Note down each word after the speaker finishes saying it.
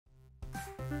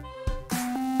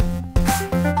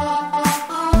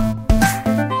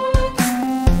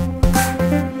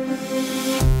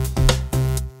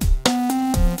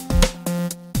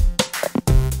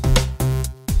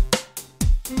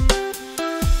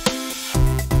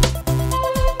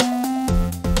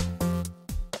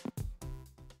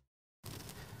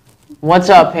What's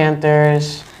up,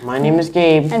 Panthers? My name is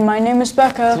Gabe. And my name is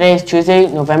Becca. Today is Tuesday,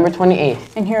 November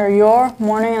 28th. And here are your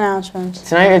morning announcements.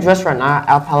 Tonight is restaurant night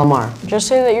at Palomar. Just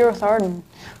say that you're with Arden.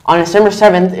 On December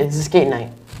 7th is the skate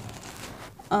night.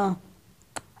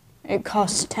 It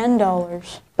costs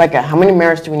 $10. Becca, how many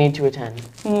merits do we need to attend?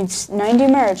 You need 90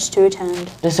 merits to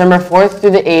attend. December 4th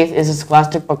through the 8th is the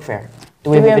Scholastic Book Fair. Do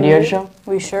we have a video to show?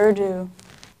 We sure do.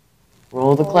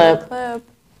 Roll the clip.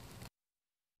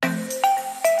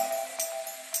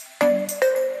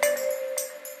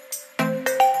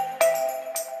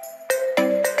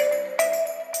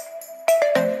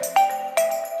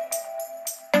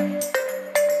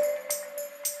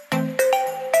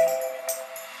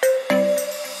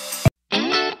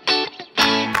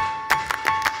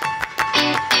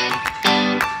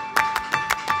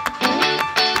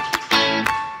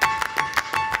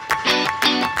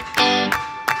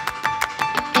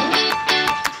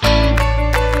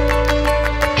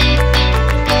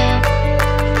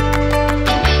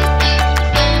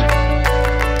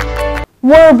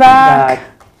 We're back.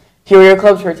 Here are your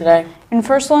clubs for today. In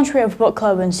first lunch, we have book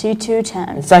club in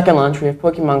C210. In second lunch, we have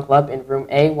Pokemon Club in room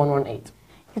A118.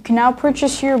 You can now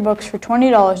purchase your books for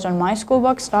 $20 on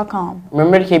myschoolbooks.com.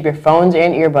 Remember to keep your phones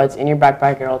and earbuds in your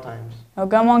backpack at all times. No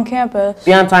gum on campus.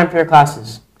 Be on time for your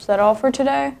classes. Is that all for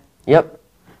today? Yep.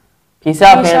 Peace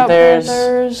out, Peace Panthers. out,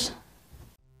 Panthers.